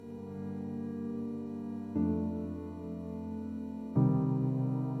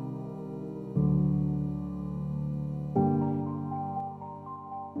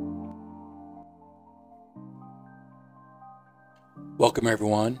Welcome,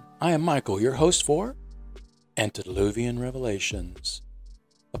 everyone. I am Michael, your host for Antediluvian Revelations,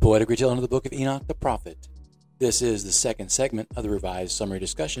 a poetic retelling of the Book of Enoch the Prophet. This is the second segment of the revised summary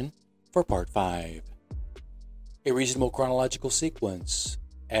discussion for Part 5. A reasonable chronological sequence.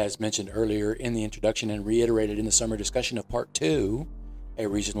 As mentioned earlier in the introduction and reiterated in the summary discussion of Part 2, a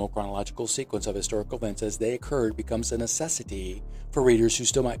reasonable chronological sequence of historical events as they occurred becomes a necessity for readers who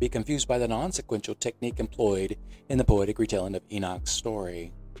still might be confused by the non-sequential technique employed in the poetic retelling of Enoch's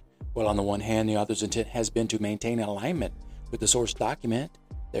story. While on the one hand, the author's intent has been to maintain alignment with the source document,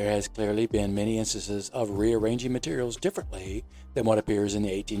 there has clearly been many instances of rearranging materials differently than what appears in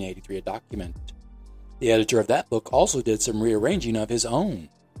the 1883 document. The editor of that book also did some rearranging of his own,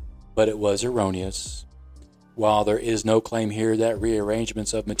 but it was erroneous. While there is no claim here that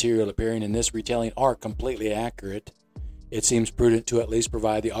rearrangements of material appearing in this retelling are completely accurate, it seems prudent to at least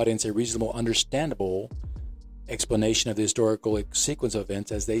provide the audience a reasonable, understandable explanation of the historical sequence of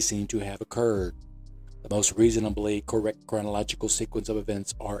events as they seem to have occurred. The most reasonably correct chronological sequence of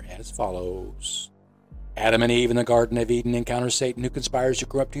events are as follows. Adam and Eve in the Garden of Eden encounter Satan, who conspires to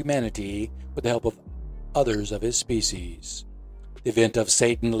corrupt humanity with the help of others of his species. The event of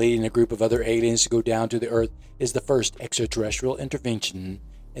Satan leading a group of other aliens to go down to the earth is the first extraterrestrial intervention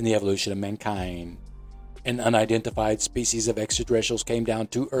in the evolution of mankind. An unidentified species of extraterrestrials came down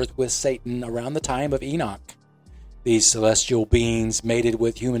to earth with Satan around the time of Enoch. These celestial beings mated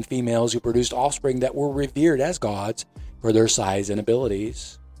with human females who produced offspring that were revered as gods for their size and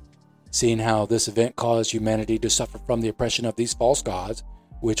abilities. Seeing how this event caused humanity to suffer from the oppression of these false gods,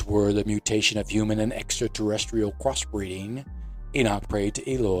 which were the mutation of human and extraterrestrial crossbreeding, Enoch prayed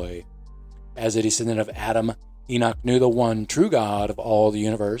to Eloi. As a descendant of Adam, Enoch knew the one true God of all the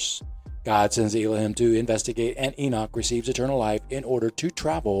universe. God sends Elohim to investigate, and Enoch receives eternal life in order to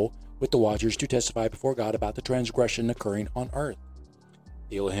travel with the Watchers to testify before God about the transgression occurring on earth.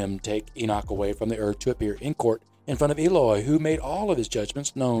 Elohim take Enoch away from the earth to appear in court in front of Eloi, who made all of his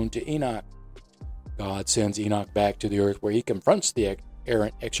judgments known to Enoch. God sends Enoch back to the earth, where he confronts the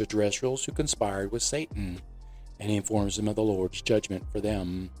errant extraterrestrials who conspired with Satan, and he informs them of the Lord's judgment for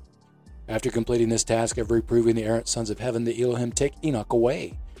them. After completing this task of reproving the errant sons of heaven, the Elohim take Enoch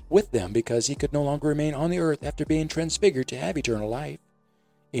away with them because he could no longer remain on the earth after being transfigured to have eternal life.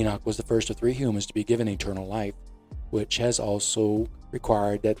 Enoch was the first of 3 humans to be given eternal life, which has also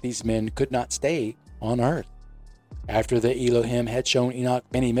required that these men could not stay on earth. After the Elohim had shown Enoch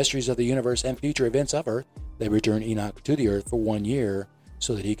many mysteries of the universe and future events of earth, they returned Enoch to the earth for 1 year,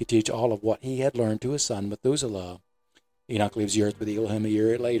 so that he could teach all of what he had learned to his son Methuselah. Enoch leaves the earth with Elohim a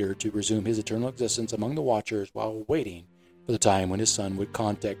year later to resume his eternal existence among the Watchers while waiting for the time when his son would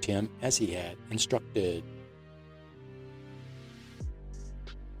contact him as he had instructed.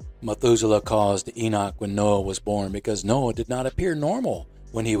 Methuselah caused Enoch when Noah was born because Noah did not appear normal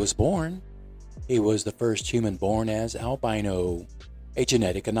when he was born. He was the first human born as albino, a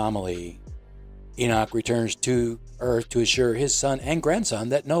genetic anomaly. Enoch returns to earth to assure his son and grandson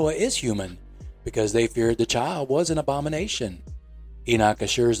that Noah is human, because they feared the child was an abomination. Enoch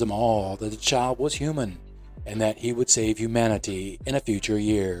assures them all that the child was human, and that he would save humanity in a future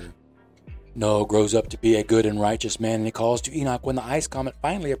year. Noah grows up to be a good and righteous man, and he calls to Enoch when the ice comet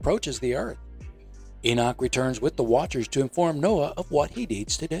finally approaches the earth. Enoch returns with the Watchers to inform Noah of what he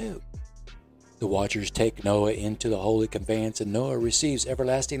needs to do. The Watchers take Noah into the holy conveyance, and Noah receives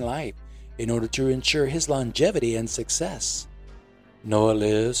everlasting life in order to ensure his longevity and success. Noah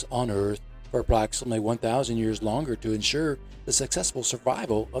lives on earth for approximately 1,000 years longer to ensure the successful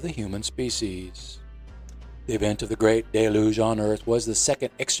survival of the human species. The event of the Great Deluge on earth was the second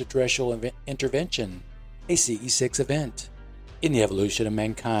extraterrestrial intervention, a CE6 event, in the evolution of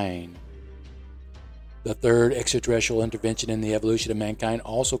mankind. The third extraterrestrial intervention in the evolution of mankind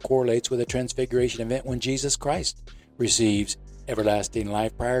also correlates with a transfiguration event when Jesus Christ receives everlasting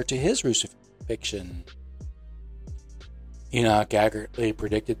life prior to his crucifixion. Enoch accurately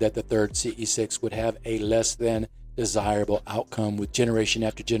predicted that the third CE6 would have a less than desirable outcome, with generation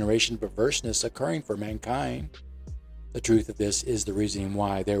after generation perverseness occurring for mankind. The truth of this is the reason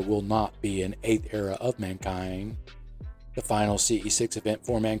why there will not be an 8th era of mankind. The final CE6 event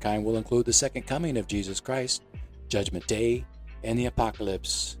for mankind will include the second coming of Jesus Christ, Judgment Day, and the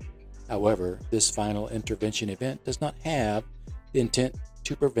Apocalypse. However, this final intervention event does not have the intent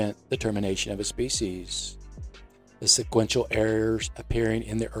to prevent the termination of a species. The sequential errors appearing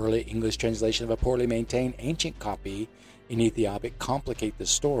in the early English translation of a poorly maintained ancient copy in Ethiopic complicate the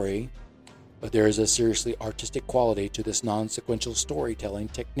story, but there is a seriously artistic quality to this non-sequential storytelling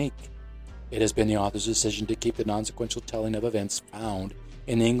technique. It has been the author's decision to keep the non-sequential telling of events found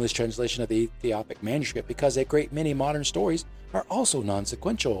in the English translation of the Ethiopic manuscript because a great many modern stories are also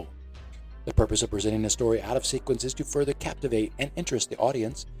non-sequential. The purpose of presenting a story out of sequence is to further captivate and interest the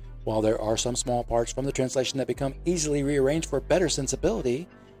audience. While there are some small parts from the translation that become easily rearranged for better sensibility,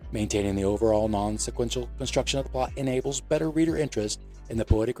 maintaining the overall non-sequential construction of the plot enables better reader interest in the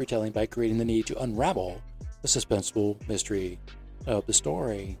poetic retelling by creating the need to unravel the suspenseful mystery of the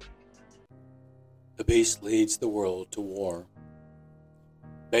story. The beast leads the world to war.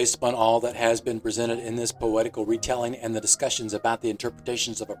 Based upon all that has been presented in this poetical retelling and the discussions about the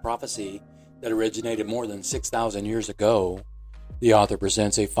interpretations of a prophecy that originated more than 6,000 years ago, the author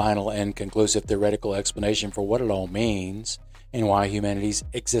presents a final and conclusive theoretical explanation for what it all means and why humanity's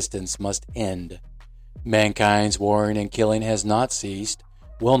existence must end. Mankind's warring and killing has not ceased,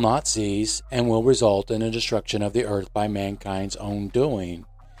 will not cease, and will result in the destruction of the earth by mankind's own doing.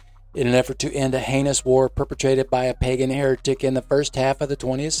 In an effort to end a heinous war perpetrated by a pagan heretic in the first half of the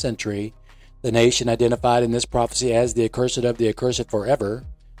 20th century, the nation identified in this prophecy as the accursed of the accursed forever,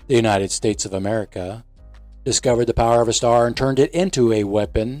 the United States of America, discovered the power of a star and turned it into a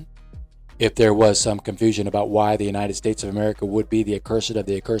weapon. If there was some confusion about why the United States of America would be the accursed of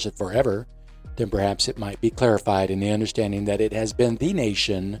the accursed forever, then perhaps it might be clarified in the understanding that it has been the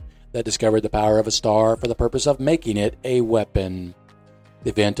nation that discovered the power of a star for the purpose of making it a weapon. The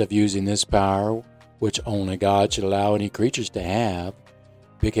event of using this power, which only God should allow any creatures to have,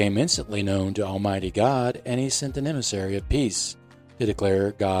 became instantly known to Almighty God, and he sent an emissary of peace to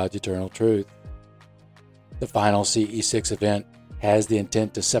declare God's eternal truth. The final CE6 event has the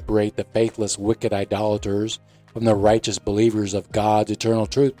intent to separate the faithless, wicked idolaters from the righteous believers of God's eternal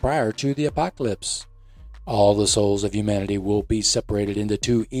truth prior to the apocalypse. All the souls of humanity will be separated into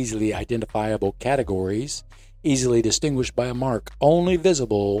two easily identifiable categories, easily distinguished by a mark only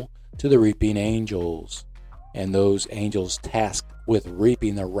visible to the reaping angels. And those angels tasked with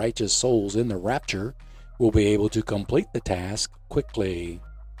reaping the righteous souls in the rapture will be able to complete the task quickly.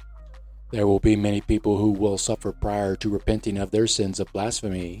 There will be many people who will suffer prior to repenting of their sins of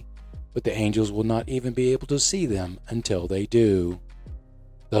blasphemy, but the angels will not even be able to see them until they do.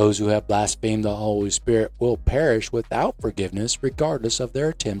 Those who have blasphemed the Holy Spirit will perish without forgiveness regardless of their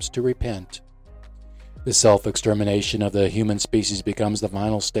attempts to repent. The self-extermination of the human species becomes the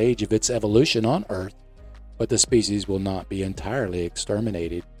final stage of its evolution on Earth, but the species will not be entirely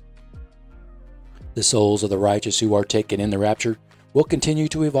exterminated. The souls of the righteous who are taken in the rapture will continue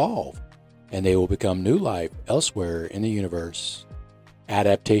to evolve, and they will become new life elsewhere in the universe.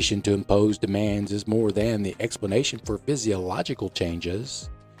 Adaptation to imposed demands is more than the explanation for physiological changes,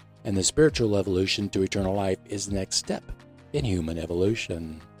 and the spiritual evolution to eternal life is the next step in human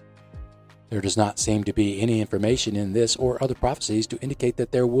evolution. There does not seem to be any information in this or other prophecies to indicate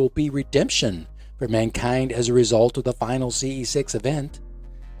that there will be redemption for mankind as a result of the final CE6 event.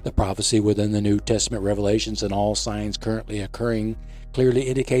 The prophecy within the New Testament revelations and all signs currently occurring clearly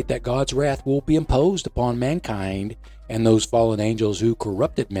indicate that God's wrath will be imposed upon mankind and those fallen angels who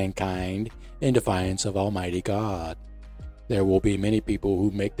corrupted mankind in defiance of Almighty God. There will be many people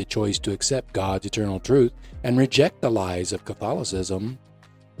who make the choice to accept God's eternal truth and reject the lies of Catholicism,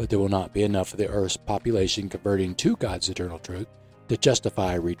 but there will not be enough of the earth's population converting to God's eternal truth to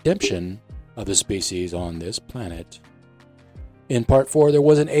justify redemption of the species on this planet. In Part 4, there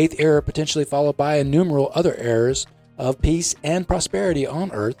was an eighth era potentially followed by innumerable other eras of peace and prosperity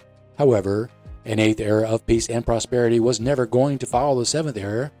on earth. However, an eighth era of peace and prosperity was never going to follow the seventh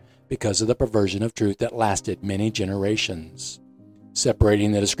era because of the perversion of truth that lasted many generations.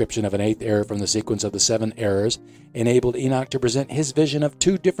 Separating the description of an eighth era from the sequence of the seven eras enabled Enoch to present his vision of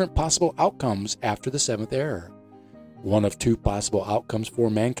two different possible outcomes after the seventh era. One of two possible outcomes for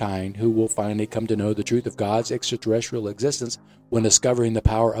mankind who will finally come to know the truth of God's extraterrestrial existence when discovering the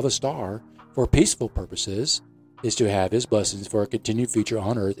power of a star for peaceful purposes is to have his blessings for a continued future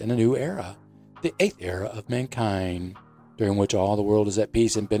on earth in a new era, the eighth era of mankind, during which all the world is at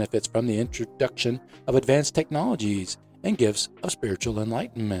peace and benefits from the introduction of advanced technologies and gifts of spiritual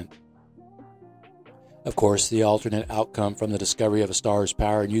enlightenment. Of course, the alternate outcome from the discovery of a star's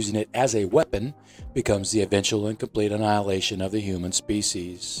power and using it as a weapon becomes the eventual and complete annihilation of the human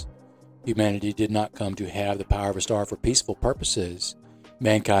species. Humanity did not come to have the power of a star for peaceful purposes.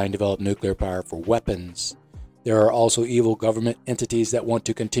 Mankind developed nuclear power for weapons. There are also evil government entities that want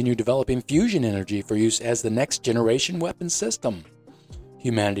to continue developing fusion energy for use as the next generation weapon system.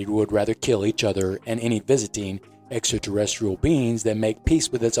 Humanity would rather kill each other and any visiting extraterrestrial beings than make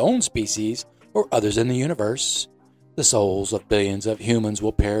peace with its own species or others in the universe. The souls of billions of humans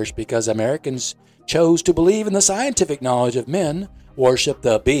will perish because Americans chose to believe in the scientific knowledge of men, worship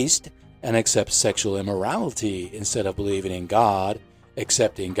the beast, and accept sexual immorality instead of believing in God,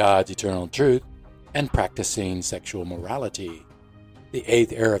 accepting God's eternal truth, and practicing sexual morality. The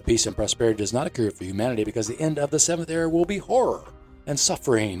eighth era of peace and prosperity does not occur for humanity because the end of the seventh era will be horror and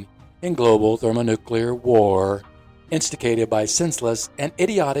suffering in global thermonuclear war, instigated by senseless and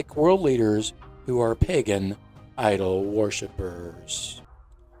idiotic world leaders who are pagan idol worshippers.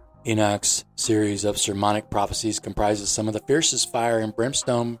 Enoch's series of sermonic prophecies comprises some of the fiercest fire and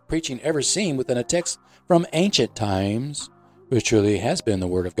brimstone preaching ever seen within a text from ancient times, which truly has been the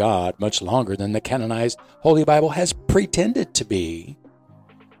Word of God much longer than the canonized Holy Bible has pretended to be.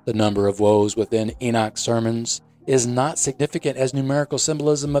 The number of woes within Enoch's sermons is not significant as numerical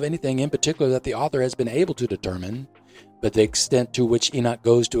symbolism of anything in particular that the author has been able to determine, but the extent to which Enoch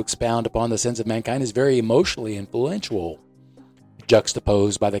goes to expound upon the sins of mankind is very emotionally influential.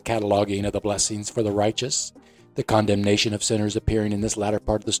 Juxtaposed by the cataloging of the blessings for the righteous, the condemnation of sinners appearing in this latter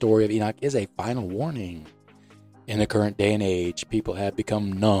part of the story of Enoch is a final warning. In the current day and age, people have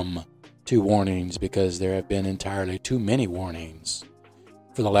become numb to warnings because there have been entirely too many warnings.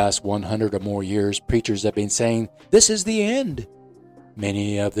 For the last 100 or more years, preachers have been saying, "This is the end."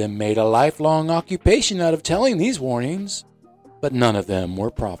 Many of them made a lifelong occupation out of telling these warnings, but none of them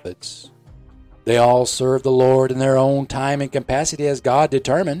were prophets. They all served the Lord in their own time and capacity as God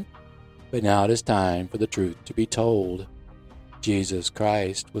determined, but now it is time for the truth to be told. Jesus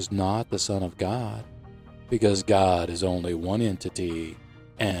Christ was not the Son of God, because God is only one entity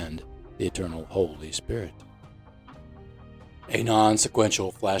and the eternal Holy Spirit. A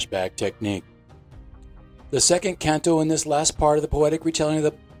non-sequential flashback technique. The second canto in this last part of the poetic retelling of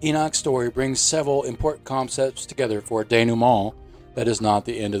the Enoch story brings several important concepts together for a denouement that is not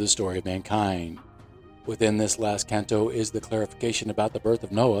the end of the story of mankind. Within this last canto is the clarification about the birth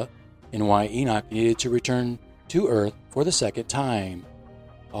of Noah and why Enoch needed to return to earth for the second time.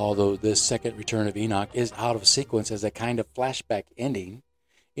 Although this second return of Enoch is out of sequence as a kind of flashback ending,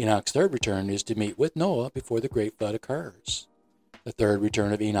 Enoch's third return is to meet with Noah before the great flood occurs. The third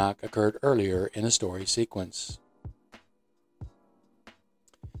return of Enoch occurred earlier in the story sequence.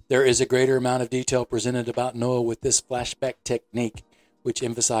 There is a greater amount of detail presented about Noah with this flashback technique, which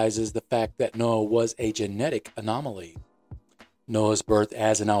emphasizes the fact that Noah was a genetic anomaly. Noah's birth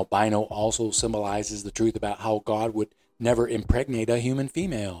as an albino also symbolizes the truth about how God would never impregnate a human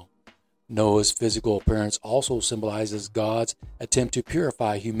female. Noah's physical appearance also symbolizes God's attempt to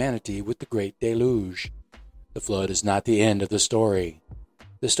purify humanity with the great deluge. The flood is not the end of the story.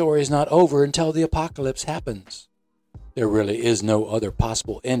 The story is not over until the apocalypse happens. There really is no other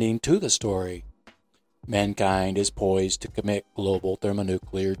possible ending to the story. Mankind is poised to commit global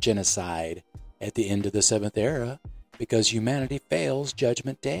thermonuclear genocide at the end of the seventh era because humanity fails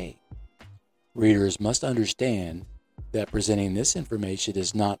Judgment Day. Readers must understand that presenting this information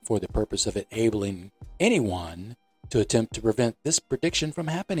is not for the purpose of enabling anyone to attempt to prevent this prediction from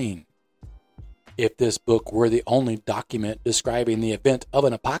happening. If this book were the only document describing the event of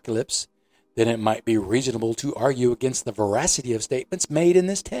an apocalypse, then it might be reasonable to argue against the veracity of statements made in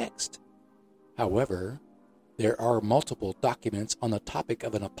this text. However, there are multiple documents on the topic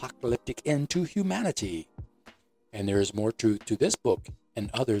of an apocalyptic end to humanity, and there is more truth to this book and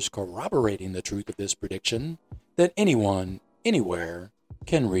others corroborating the truth of this prediction than anyone, anywhere,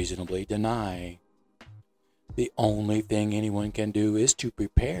 can reasonably deny. The only thing anyone can do is to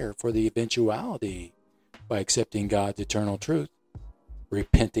prepare for the eventuality by accepting God's eternal truth,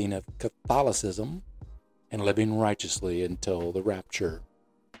 repenting of Catholicism, and living righteously until the rapture.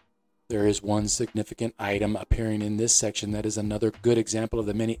 There is one significant item appearing in this section that is another good example of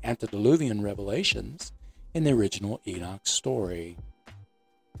the many Antediluvian Revelations in the original Enoch story.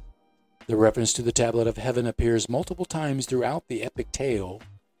 The reference to the tablet of heaven appears multiple times throughout the epic tale,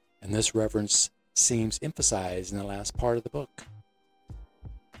 and this reference seems emphasized in the last part of the book.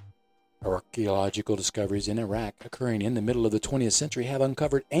 Archaeological discoveries in Iraq occurring in the middle of the 20th century have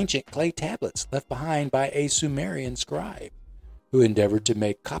uncovered ancient clay tablets left behind by a Sumerian scribe who endeavored to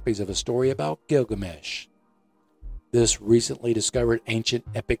make copies of a story about Gilgamesh. This recently discovered ancient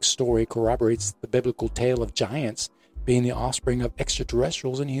epic story corroborates the biblical tale of giants being the offspring of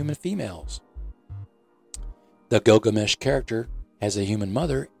extraterrestrials and human females. The Gilgamesh character has a human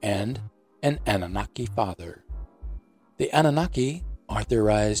mother and an Anunnaki father. The Anunnaki are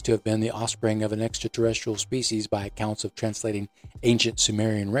theorized to have been the offspring of an extraterrestrial species by accounts of translating ancient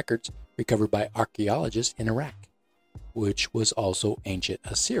Sumerian records recovered by archaeologists in Iraq, which was also ancient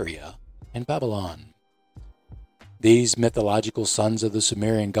Assyria and Babylon. These mythological sons of the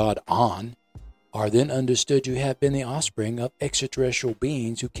Sumerian god An are then understood to have been the offspring of extraterrestrial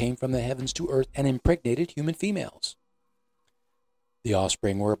beings who came from the heavens to earth and impregnated human females. The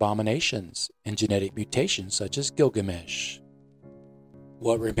offspring were abominations and genetic mutations such as Gilgamesh.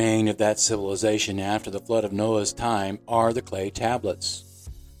 What remained of that civilization after the flood of Noah's time are the clay tablets.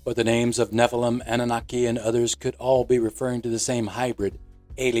 But the names of Nephilim, Anunnaki, and others could all be referring to the same hybrid,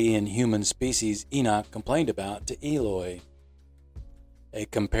 alien human species Enoch complained about to Eloi. A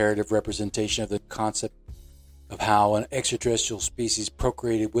comparative representation of the concept of how an extraterrestrial species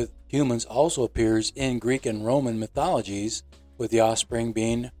procreated with humans also appears in Greek and Roman mythologies, with the offspring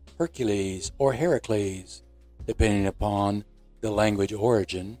being Hercules or Heracles, depending upon the language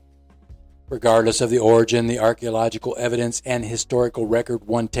origin. Regardless of the origin, the archaeological evidence and historical record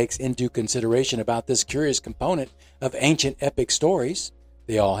one takes into consideration about this curious component of ancient epic stories,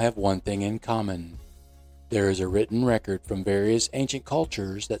 they all have one thing in common. There is a written record from various ancient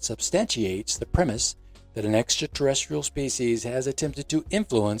cultures that substantiates the premise that an extraterrestrial species has attempted to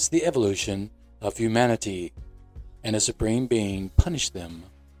influence the evolution of humanity, and a supreme being punished them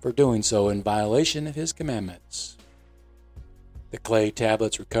for doing so in violation of his commandments. The clay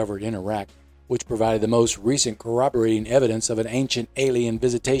tablets recovered in Iraq, which provided the most recent corroborating evidence of an ancient alien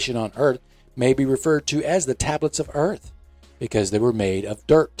visitation on Earth, may be referred to as the tablets of Earth, because they were made of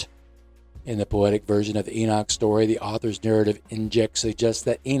dirt. In the poetic version of the Enoch story, the author's narrative suggests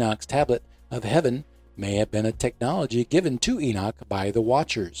that Enoch's tablet of heaven may have been a technology given to Enoch by the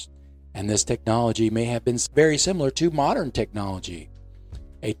Watchers, and this technology may have been very similar to modern technology.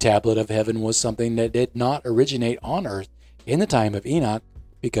 A tablet of heaven was something that did not originate on Earth in the time of Enoch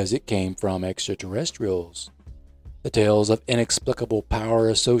because it came from extraterrestrials. The tales of inexplicable power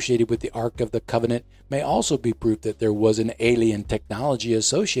associated with the Ark of the Covenant may also be proof that there was an alien technology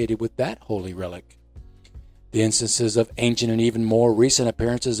associated with that holy relic. The instances of ancient and even more recent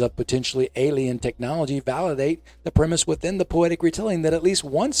appearances of potentially alien technology validate the premise within the Poetic Retelling that at least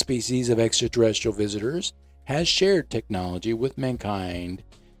one species of extraterrestrial visitors has shared technology with mankind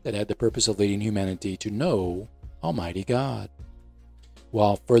that had the purpose of leading humanity to know Almighty God.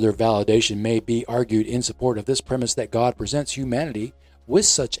 While further validation may be argued in support of this premise that God presents humanity with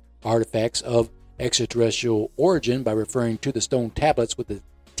such artifacts of extraterrestrial origin by referring to the stone tablets with the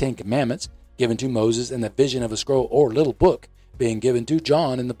Ten Commandments given to Moses and the vision of a scroll or little book being given to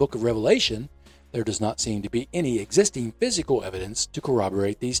John in the Book of Revelation, there does not seem to be any existing physical evidence to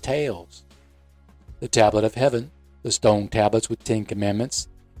corroborate these tales. The tablet of heaven, the stone tablets with 10 Commandments,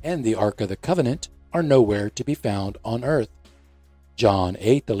 and the Ark of the Covenant are nowhere to be found on earth. John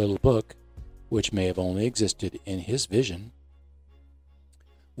ate the little book, which may have only existed in his vision.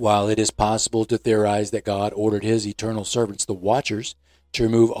 While it is possible to theorize that God ordered his eternal servants, the Watchers, to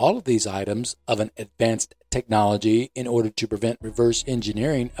remove all of these items of an advanced technology in order to prevent reverse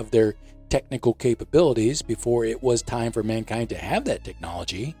engineering of their technical capabilities before it was time for mankind to have that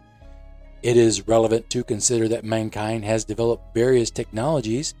technology, it is relevant to consider that mankind has developed various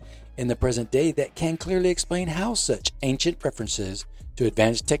technologies in the present day that can clearly explain how such ancient references to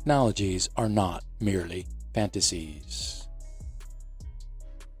advanced technologies are not merely fantasies.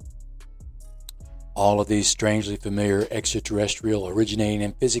 All of these strangely familiar extraterrestrial originating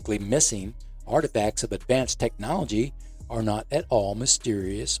and physically missing artifacts of advanced technology are not at all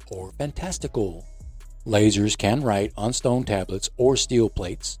mysterious or fantastical. Lasers can write on stone tablets or steel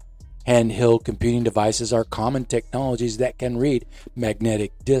plates. Handheld computing devices are common technologies that can read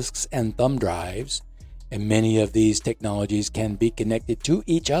magnetic disks and thumb drives, and many of these technologies can be connected to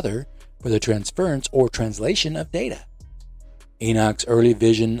each other for the transference or translation of data. Enoch's early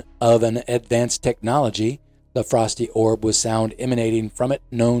vision of an advanced technology, the frosty orb with sound emanating from it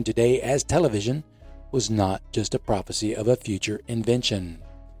known today as television, was not just a prophecy of a future invention.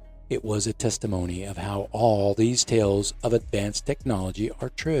 It was a testimony of how all these tales of advanced technology are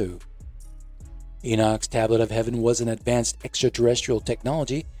true. Enoch's tablet of heaven was an advanced extraterrestrial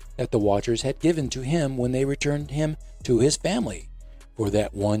technology that the Watchers had given to him when they returned him to his family for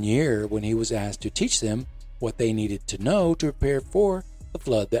that 1 year when he was asked to teach them what they needed to know to prepare for the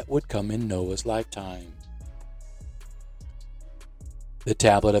flood that would come in Noah's lifetime. The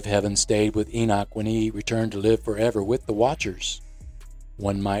tablet of heaven stayed with Enoch when he returned to live forever with the Watchers.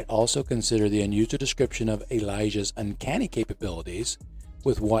 One might also consider the unusual description of Elijah's uncanny capabilities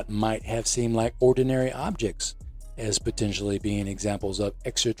with what might have seemed like ordinary objects as potentially being examples of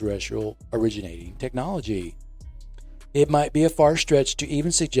extraterrestrial originating technology. It might be a far stretch to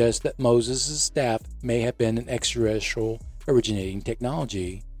even suggest that Moses' staff may have been an extraterrestrial originating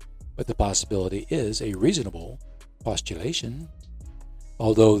technology, but the possibility is a reasonable postulation.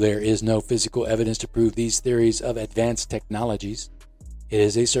 Although there is no physical evidence to prove these theories of advanced technologies, it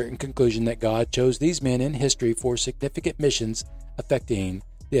is a certain conclusion that God chose these men in history for significant missions affecting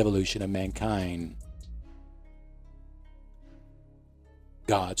the evolution of mankind.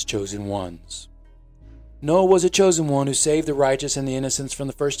 God's chosen ones. Noah was a chosen one who saved the righteous and the innocents from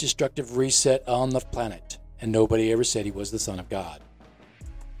the first destructive reset on the planet, and nobody ever said he was the Son of God.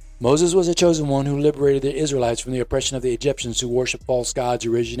 Moses was a chosen one who liberated the Israelites from the oppression of the Egyptians who worshiped false gods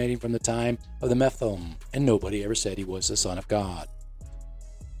originating from the time of the Nephilim, and nobody ever said he was the Son of God.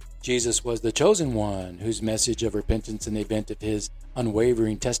 Jesus was the chosen one whose message of repentance in the event of his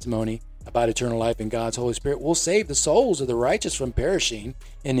unwavering testimony about eternal life in God's Holy Spirit will save the souls of the righteous from perishing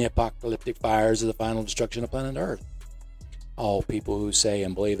in the apocalyptic fires of the final destruction of planet Earth. All people who say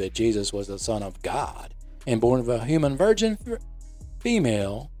and believe that Jesus was the Son of God and born of a human virgin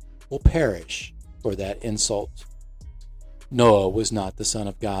female will perish for that insult. Noah was not the Son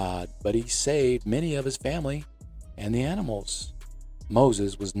of God, but he saved many of his family and the animals.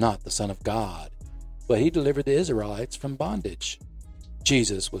 Moses was not the Son of God, but he delivered the Israelites from bondage.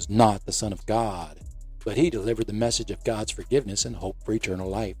 Jesus was not the Son of God, but he delivered the message of God's forgiveness and hope for eternal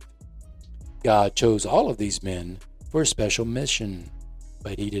life. God chose all of these men for a special mission,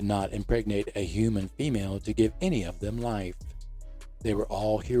 but he did not impregnate a human female to give any of them life. They were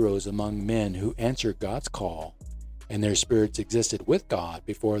all heroes among men who answered God's call, and their spirits existed with God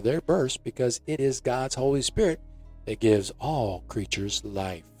before their birth because it is God's Holy Spirit that gives all creatures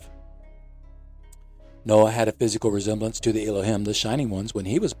life. Noah had a physical resemblance to the Elohim, the Shining Ones, when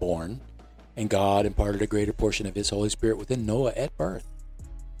he was born, and God imparted a greater portion of his Holy Spirit within Noah at birth.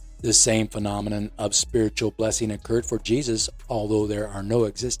 This same phenomenon of spiritual blessing occurred for Jesus, although there are no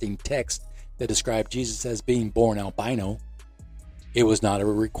existing texts that describe Jesus as being born albino. It was not a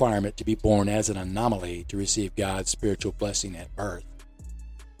requirement to be born as an anomaly to receive God's spiritual blessing at birth.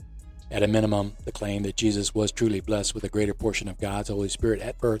 At a minimum, the claim that Jesus was truly blessed with a greater portion of God's Holy Spirit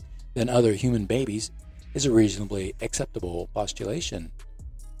at birth than other human babies is a reasonably acceptable postulation.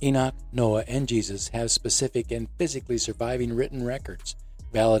 Enoch, Noah, and Jesus have specific and physically surviving written records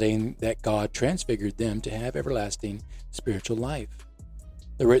validating that God transfigured them to have everlasting spiritual life.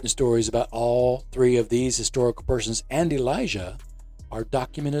 The written stories about all three of these historical persons and Elijah are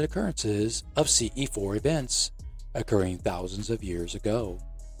documented occurrences of CE4 events occurring thousands of years ago.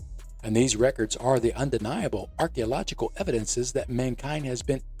 And these records are the undeniable archaeological evidences that mankind has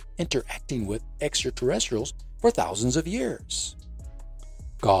been interacting with extraterrestrials for thousands of years.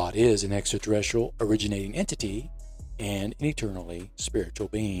 God is an extraterrestrial originating entity and an eternally spiritual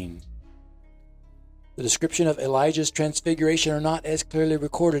being. The description of Elijah's transfiguration are not as clearly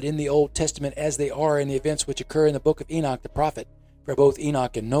recorded in the Old Testament as they are in the events which occur in the Book of Enoch the prophet for both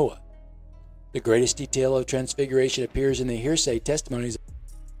Enoch and Noah. The greatest detail of transfiguration appears in the hearsay testimonies.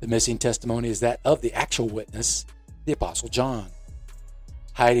 The missing testimony is that of the actual witness, the Apostle John.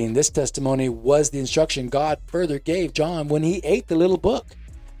 Hiding this testimony was the instruction God further gave John when he ate the little book,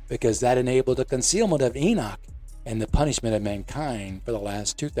 because that enabled the concealment of Enoch and the punishment of mankind for the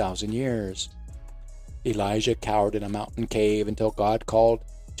last 2,000 years. Elijah cowered in a mountain cave until God called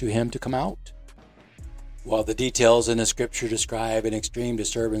to him to come out. While the details in the scripture describe an extreme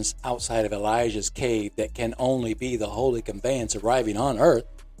disturbance outside of Elijah's cave that can only be the holy conveyance arriving on earth,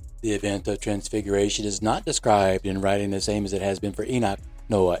 the event of transfiguration is not described in writing the same as it has been for Enoch,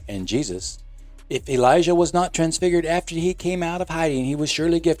 Noah, and Jesus. If Elijah was not transfigured after he came out of hiding, he was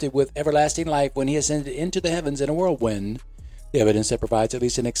surely gifted with everlasting life when he ascended into the heavens in a whirlwind. The evidence that provides at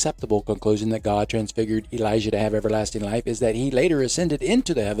least an acceptable conclusion that God transfigured Elijah to have everlasting life is that he later ascended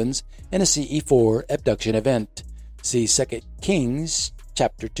into the heavens in a CE4 abduction event. See 2 Kings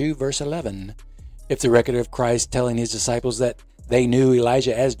chapter 2, verse 11. If the record of Christ telling his disciples that they knew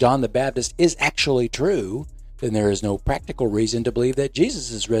Elijah as John the Baptist is actually true, then there is no practical reason to believe that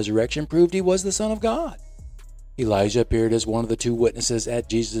Jesus' resurrection proved he was the Son of God. Elijah appeared as one of the two witnesses at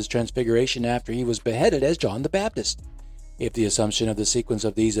Jesus' transfiguration after he was beheaded as John the Baptist. If the assumption of the sequence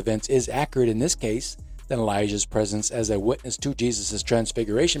of these events is accurate in this case, then Elijah's presence as a witness to Jesus'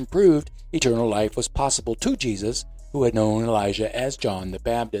 transfiguration proved eternal life was possible to Jesus, who had known Elijah as John the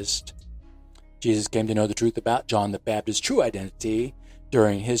Baptist. Jesus came to know the truth about John the Baptist's true identity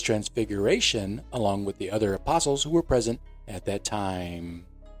during his transfiguration, along with the other apostles who were present at that time.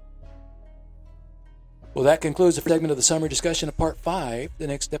 Well, that concludes the segment of the summary discussion of Part 5. The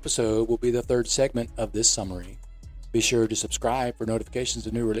next episode will be the third segment of this summary. Be sure to subscribe for notifications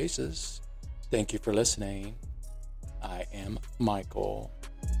of new releases. Thank you for listening. I am Michael.